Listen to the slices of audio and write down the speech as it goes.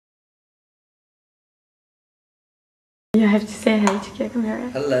You have to say hi to camera.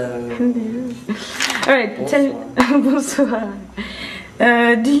 Hello. Alright, bonsoir.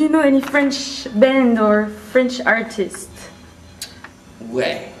 Do you know any French band or French artist?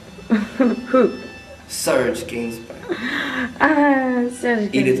 Ouais. Who? Serge Gainsbourg. Ah,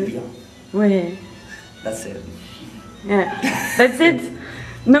 Serge Edith Gainsbourg. Piaf. Ouais. That's it. Yeah. That's it?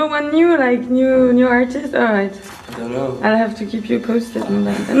 No one new, like new artist? Alright. I don't know. I'll have to keep you posted on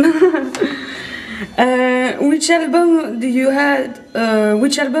that then. Which album did you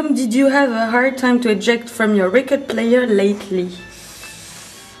have a hard time to eject from your record player lately?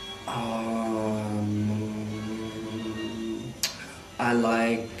 I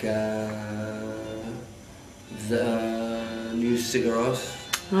like the new Cigaros.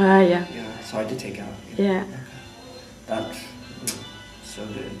 Ah, yeah. Yeah, it's hard to take out. Yeah. That's so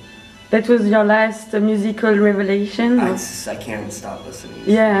good. That was your last musical revelation? I can't stop listening.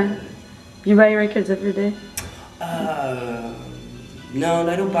 Yeah. You buy records every day? No,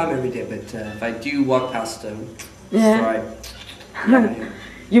 I don't buy them every day, but if I do walk past them, yeah. Yeah.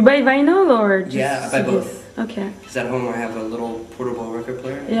 You buy vinyl or just yeah, I buy both. Okay. Because at home I have a little portable record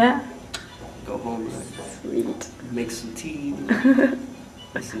player. Yeah. Go home, sweet. Make some tea.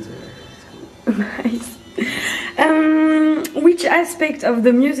 Listen to it. Nice. Which aspect of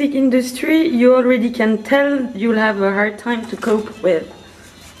the music industry you already can tell you'll have a hard time to cope with?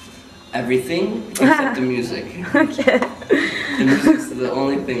 Everything except the music. Okay. The music's the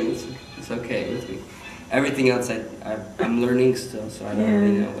only thing that's okay with me. Everything else I'm learning still, so I don't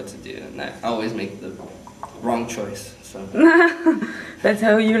really know what to do. And I always make the wrong choice. So that's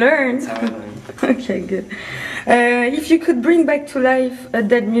how you learn. That's how I learn. Okay, good. If you could bring back to life a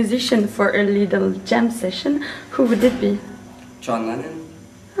dead musician for a little jam session, who would it be? John Lennon.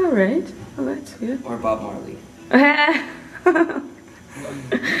 Alright, well, that's good. Or Bob Marley.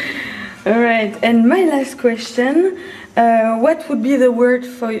 Alright, and my last question, what would be the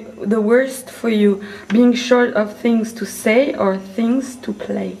worst for you, being short of things to say or things to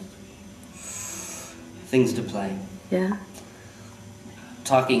play? Things to play. Yeah.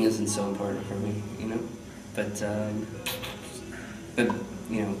 Talking isn't so important for me, you know, but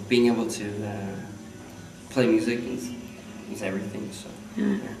you know, being able to play music is everything, so.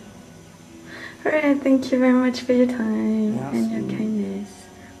 Yeah. Alright, thank you very much for your time Merci. and your kindness.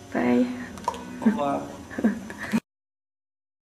 Bye. Au revoir.